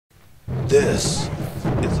This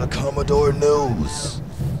is a Commodore News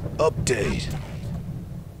Update.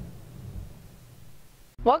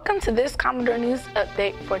 Welcome to this Commodore News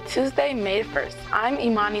Update for Tuesday, May 1st. I'm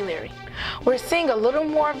Imani Leary. We're seeing a little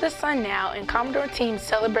more of the sun now, and Commodore teams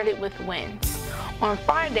celebrated with wins. On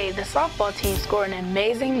Friday, the softball team scored an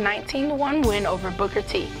amazing 19-1 win over Booker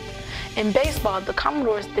T. In baseball, the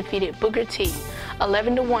Commodores defeated Booker T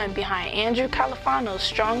 11-1 behind Andrew Califano's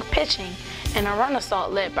strong pitching and a run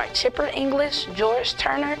assault led by Chipper English, George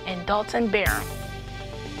Turner, and Dalton Barham.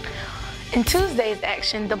 In Tuesday's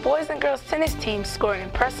action, the boys and girls tennis teams scored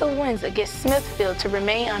impressive wins against Smithfield to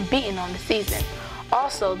remain unbeaten on the season.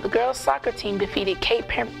 Also, the girls soccer team defeated Cape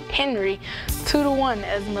Henry 2-1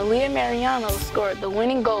 as Malia Mariano scored the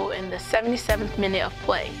winning goal in the 77th minute of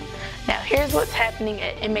play. Now here's what's happening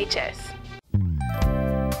at MHS.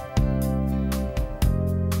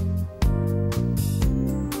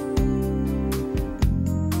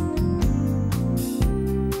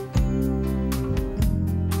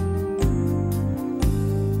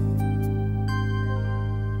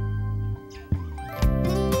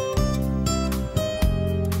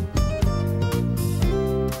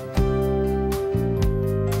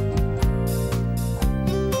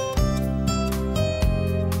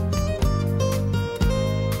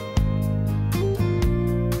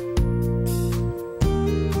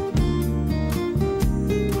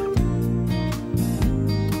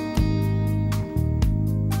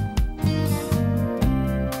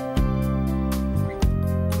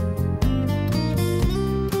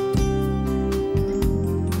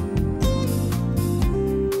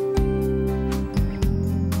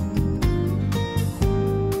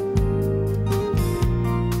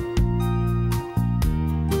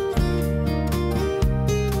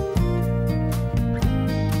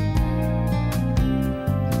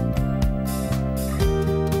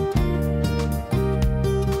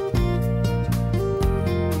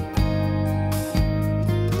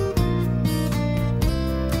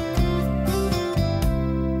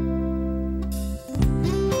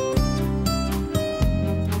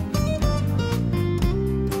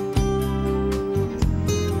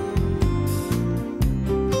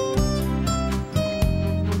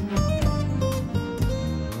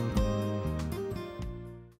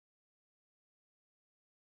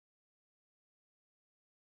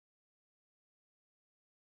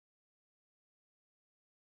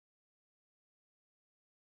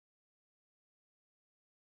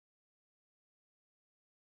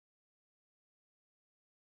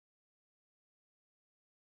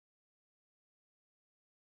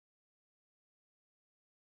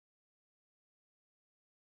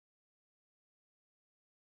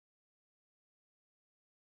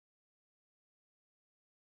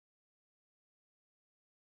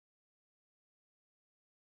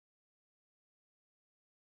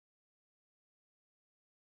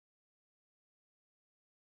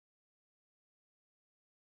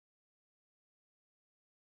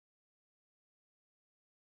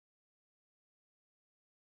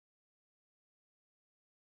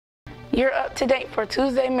 You're up to date for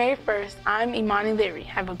Tuesday, May 1st. I'm Imani Leary.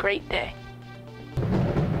 Have a great day.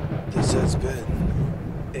 This has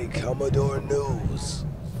been a Commodore News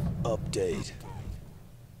Update.